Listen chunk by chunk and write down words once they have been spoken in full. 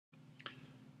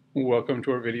Welcome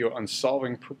to our video on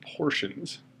solving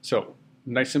proportions. So,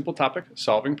 nice simple topic,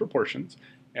 solving proportions,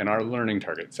 and our learning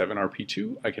target,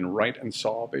 7RP2, I can write and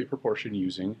solve a proportion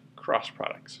using cross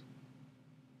products.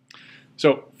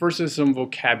 So, first is some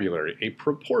vocabulary. A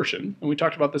proportion, and we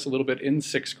talked about this a little bit in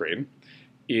 6th grade,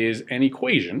 is an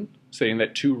equation saying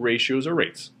that two ratios or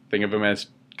rates, think of them as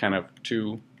kind of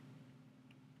two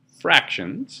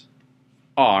fractions,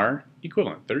 are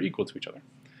equivalent. They're equal to each other.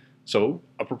 So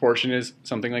a proportion is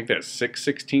something like this.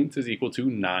 6/16 is equal to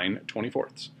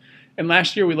 9/24. And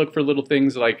last year we looked for little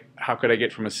things like how could I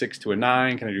get from a 6 to a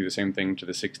 9? Can I do the same thing to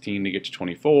the 16 to get to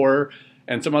 24?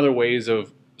 And some other ways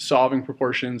of solving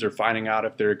proportions or finding out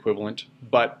if they're equivalent.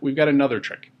 But we've got another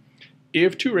trick.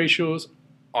 If two ratios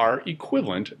are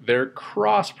equivalent, their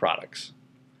cross products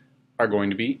are going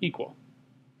to be equal.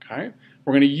 Okay?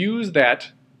 We're going to use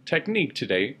that technique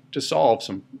today to solve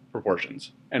some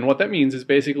proportions. And what that means is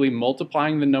basically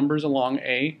multiplying the numbers along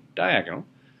a diagonal.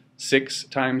 6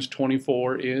 times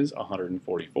 24 is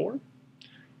 144.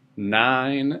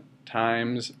 9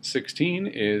 times 16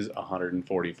 is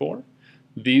 144.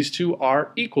 These two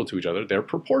are equal to each other. They're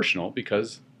proportional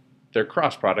because their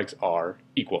cross products are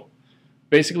equal.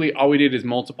 Basically, all we did is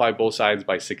multiply both sides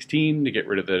by 16 to get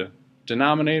rid of the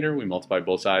denominator. We multiply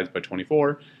both sides by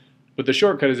 24. But the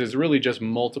shortcut is really just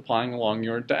multiplying along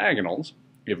your diagonals.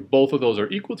 If both of those are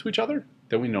equal to each other,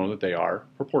 then we know that they are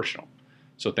proportional.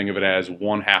 So think of it as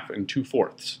 1/2 and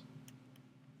 2/4.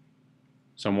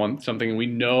 Something we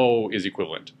know is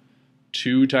equivalent.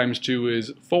 2 times 2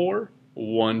 is 4.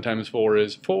 1 times 4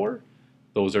 is 4.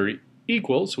 Those are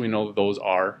equal, so we know that those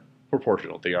are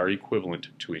proportional. They are equivalent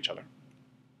to each other.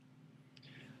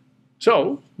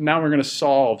 So now we're going to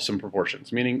solve some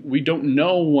proportions, meaning we don't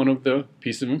know one of the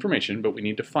pieces of information, but we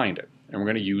need to find it. And we're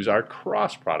going to use our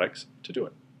cross products to do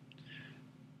it.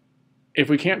 If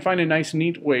we can't find a nice,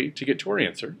 neat way to get to our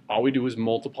answer, all we do is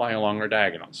multiply along our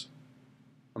diagonals.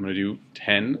 I'm going to do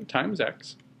 10 times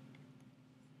x.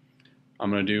 I'm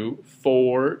going to do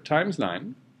 4 times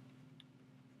 9.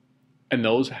 And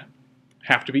those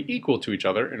have to be equal to each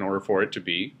other in order for it to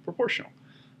be proportional.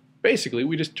 Basically,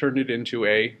 we just turned it into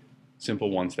a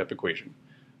simple one-step equation.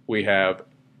 We have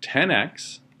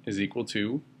 10x is equal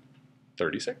to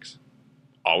 36.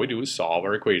 All we do is solve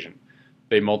our equation.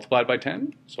 They multiplied by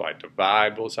 10, so I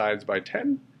divide both sides by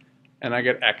 10, and I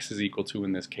get x is equal to,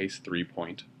 in this case,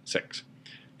 3.6.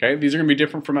 Okay, these are going to be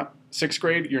different from 6th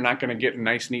grade. You're not going to get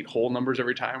nice, neat whole numbers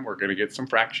every time. We're going to get some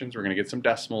fractions, we're going to get some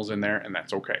decimals in there, and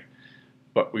that's okay.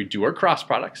 But we do our cross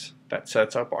products. That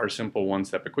sets up our simple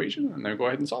one-step equation, and then go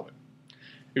ahead and solve it.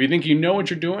 If you think you know what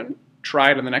you're doing,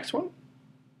 try it on the next one.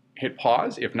 Hit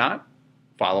pause. If not,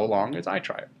 follow along as I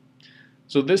try it.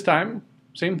 So this time,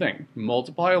 same thing.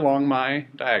 Multiply along my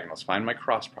diagonals. Find my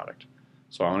cross product.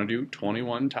 So I'm going to do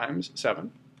 21 times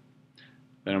 7.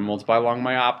 Then I'm multiply along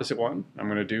my opposite one. I'm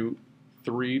going to do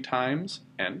 3 times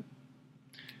n.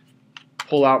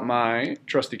 Pull out my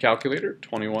trusty calculator.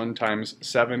 21 times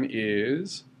 7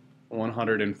 is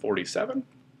 147.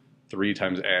 3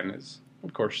 times n is,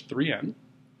 of course, 3n.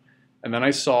 And then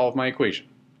I solve my equation.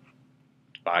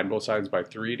 Divide both sides by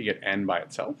 3 to get n by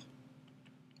itself.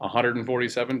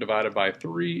 147 divided by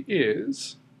 3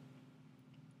 is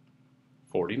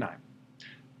 49.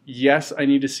 Yes, I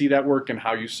need to see that work and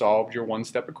how you solved your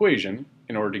one-step equation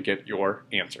in order to get your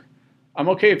answer. I'm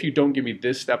okay if you don't give me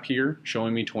this step here,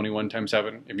 showing me 21 times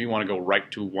 7. If you want to go right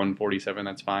to 147,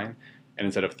 that's fine. And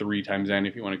instead of 3 times n,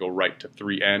 if you want to go right to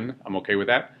 3n, I'm okay with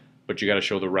that. But you got to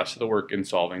show the rest of the work in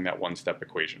solving that one-step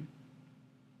equation.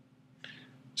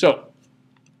 So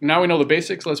now we know the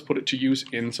basics. Let's put it to use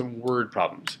in some word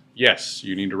problems. Yes,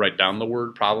 you need to write down the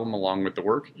word problem along with the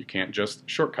work. You can't just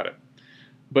shortcut it.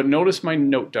 But notice my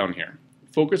note down here.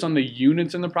 Focus on the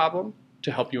units in the problem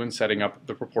to help you in setting up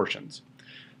the proportions.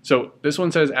 So this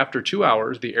one says after 2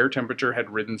 hours, the air temperature had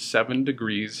risen 7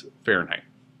 degrees Fahrenheit.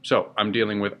 So I'm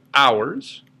dealing with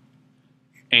hours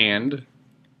and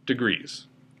degrees,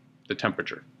 the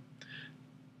temperature.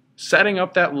 Setting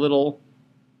up that little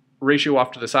ratio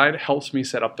off to the side helps me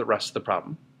set up the rest of the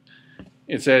problem.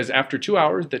 It says after 2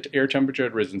 hours the air temperature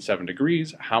had risen 7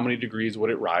 degrees. How many degrees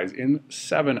would it rise in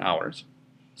 7 hours?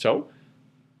 So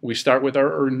we start with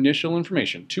our initial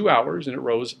information, 2 hours, and it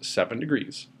rose 7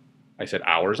 degrees. I said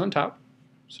hours on top,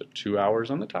 so 2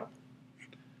 hours on the top,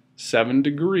 7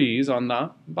 degrees on the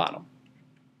bottom.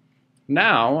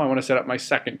 Now I want to set up my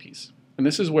second piece, and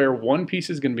this is where one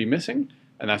piece is going to be missing,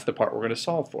 and that's the part we're going to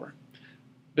solve for.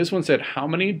 This one said, how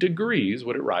many degrees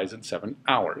would it rise in 7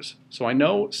 hours? So I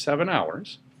know 7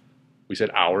 hours. We said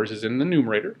hours is in the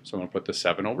numerator, so I'm going to put the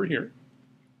 7 over here.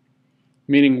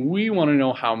 Meaning we want to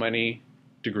know how many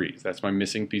degrees. That's my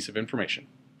missing piece of information.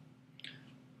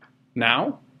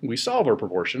 Now we solve our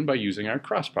proportion by using our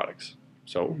cross products.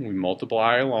 So we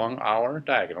multiply along our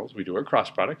diagonals. We do our cross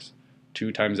products.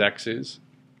 2 times x is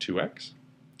 2x.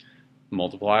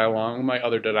 Multiply along my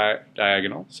other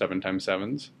diagonal. 7 times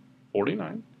 7 is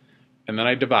 49. And then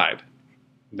I divide.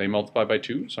 They multiply by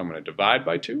 2, so I'm going to divide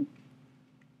by 2.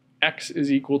 X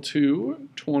is equal to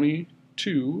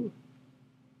 22.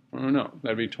 Oh no,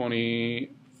 that'd be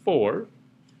 24.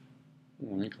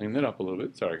 Let me clean that up a little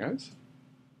bit. Sorry, guys.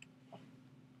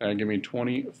 That'd give me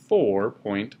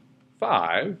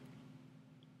 24.5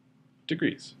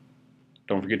 degrees.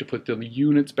 Don't forget to put the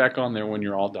units back on there when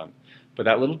you're all done. But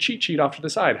that little cheat sheet off to the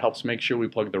side helps make sure we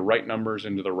plug the right numbers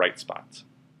into the right spots.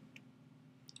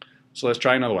 So let's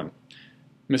try another one.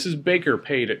 Mrs. Baker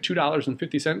paid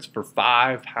 $2.50 for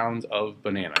 5 pounds of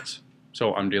bananas.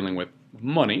 So I'm dealing with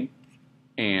money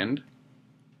and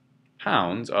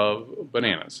pounds of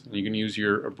bananas. And you can use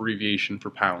your abbreviation for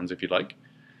pounds if you'd like.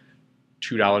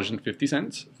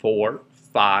 $2.50 for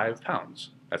 5 pounds.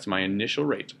 That's my initial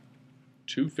rate.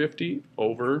 $2.50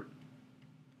 over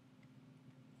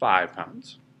 5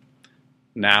 pounds.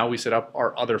 Now we set up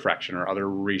our other fraction, our other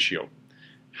ratio.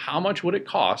 How much would it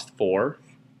cost for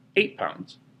 8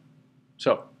 pounds?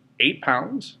 So 8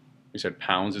 pounds, we said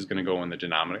pounds is going to go in the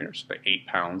denominator, so the 8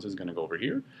 pounds is going to go over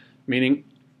here, meaning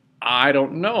I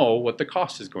don't know what the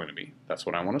cost is going to be. That's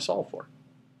what I want to solve for.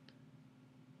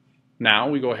 Now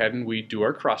we go ahead and we do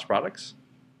our cross products.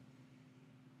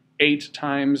 8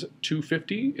 times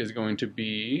 250 is going to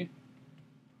be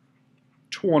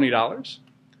 $20.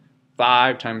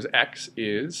 5 times x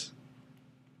is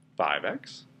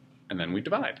 5x, and then we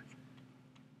divide.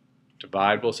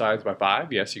 Divide both sides by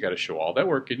 5. Yes, you got to show all that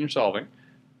work in your solving.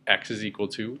 X is equal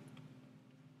to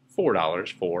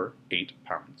 $4 for 8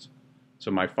 pounds.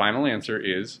 So my final answer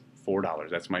is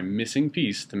 $4. That's my missing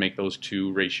piece to make those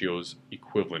two ratios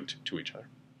equivalent to each other.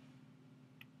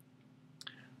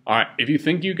 All right, if you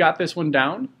think you got this one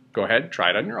down, go ahead, try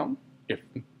it on your own.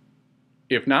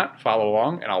 If not, follow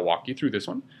along and I'll walk you through this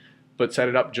one. But set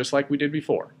it up just like we did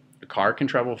before. The car can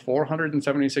travel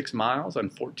 476 miles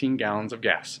on 14 gallons of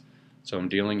gas. So I'm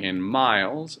dealing in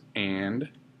miles and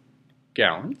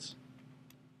gallons.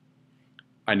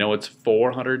 I know it's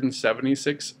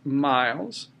 476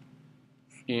 miles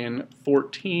in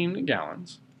 14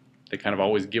 gallons. They kind of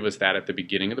always give us that at the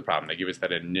beginning of the problem. They give us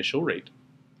that initial rate.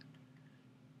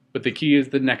 But the key is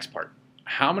the next part.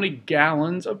 How many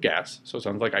gallons of gas, so it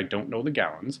sounds like I don't know the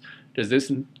gallons, does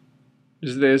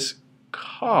this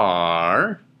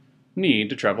car need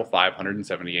to travel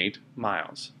 578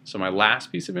 miles? So my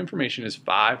last piece of information is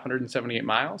 578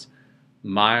 miles.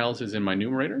 Miles is in my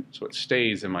numerator, so it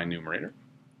stays in my numerator.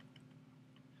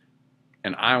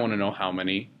 And I want to know how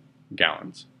many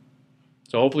gallons.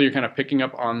 So hopefully you're kind of picking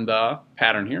up on the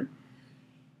pattern here.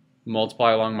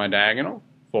 Multiply along my diagonal.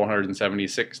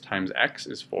 476 times x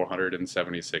is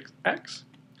 476x.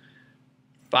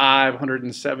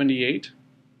 578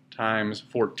 times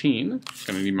 14. I'm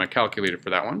going to need my calculator for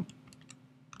that one.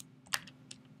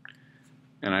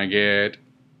 And I get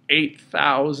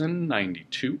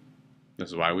 8,092. This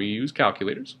is why we use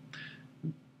calculators.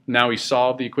 Now we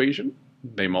solve the equation.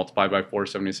 They multiply by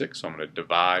 476, so I'm going to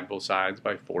divide both sides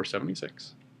by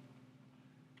 476.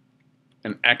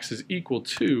 And x is equal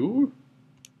to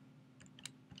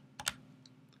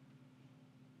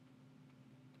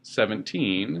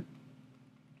 17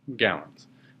 gallons.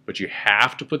 But you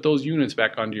have to put those units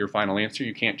back onto your final answer.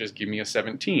 You can't just give me a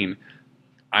 17.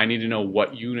 I need to know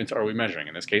what units are we measuring.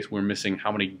 In this case, we're missing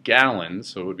how many gallons,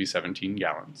 so it would be 17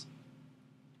 gallons.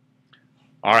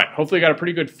 All right, hopefully you got a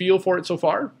pretty good feel for it so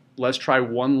far. Let's try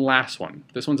one last one.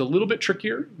 This one's a little bit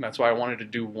trickier. That's why I wanted to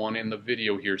do one in the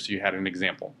video here so you had an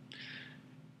example.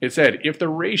 It said, if the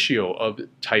ratio of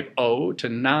type O to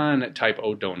non-type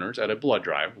O donors at a blood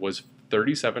drive was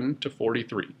 37 to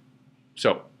 43.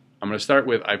 So I'm going to start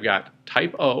with, I've got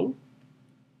type O.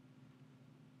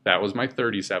 That was my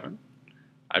 37.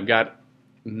 I've got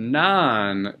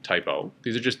non-type O.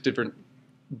 These are just different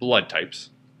blood types.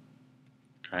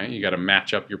 Okay, you got to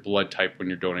match up your blood type when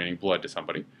you're donating blood to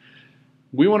somebody.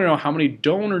 We want to know how many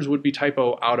donors would be type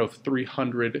O out of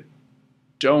 300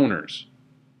 donors.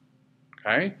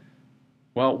 Okay?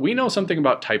 Well, we know something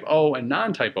about type O and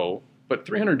non-type O, but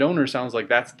 300 donors sounds like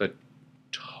that's the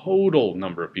total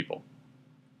number of people.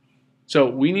 So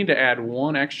we need to add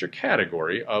one extra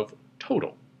category of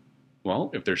total.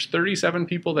 Well, if there's 37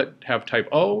 people that have type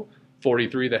O,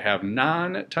 43 that have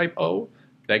non-type O,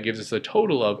 that gives us a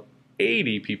total of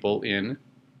 80 people in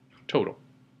total.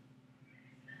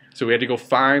 So we had to go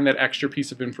find that extra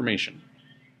piece of information.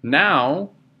 Now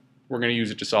we're going to use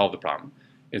it to solve the problem.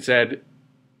 It said,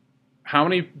 how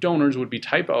many donors would be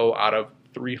type O out of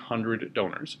 300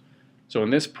 donors? So in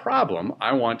this problem,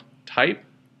 I want type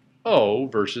O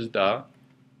versus the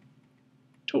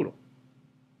total.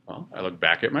 Well, I look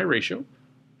back at my ratio,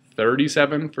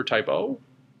 37 for type O,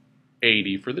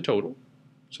 80 for the total.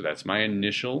 So that's my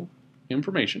initial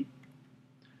information.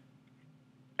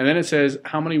 And then it says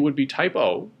how many would be type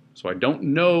O. So I don't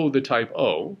know the type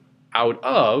O out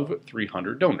of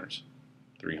 300 donors.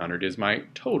 300 is my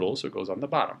total, so it goes on the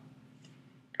bottom.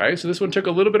 Okay, so this one took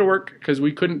a little bit of work because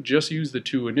we couldn't just use the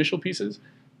two initial pieces.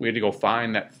 We had to go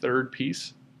find that third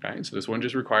piece. Okay, so this one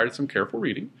just required some careful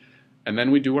reading. And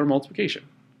then we do our multiplication.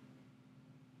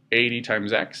 80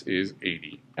 times x is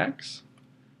 80x.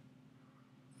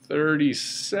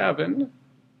 37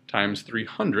 times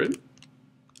 300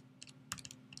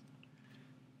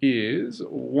 is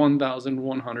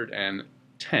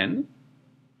 1,110.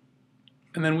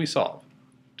 And then we solve.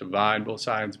 Divide both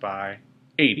sides by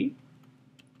 80.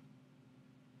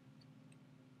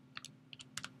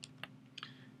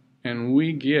 And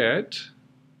we get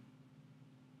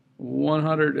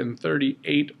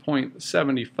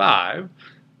 138.75.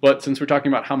 But since we're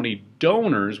talking about how many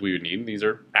donors we would need, these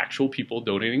are actual people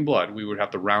donating blood, we would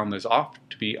have to round this off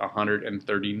to be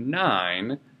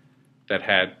 139 that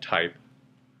had type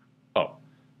O.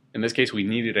 In this case, we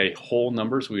needed a whole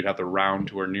number, so we'd have to round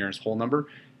to our nearest whole number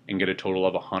and get a total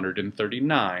of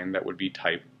 139 that would be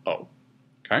type O.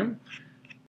 Okay?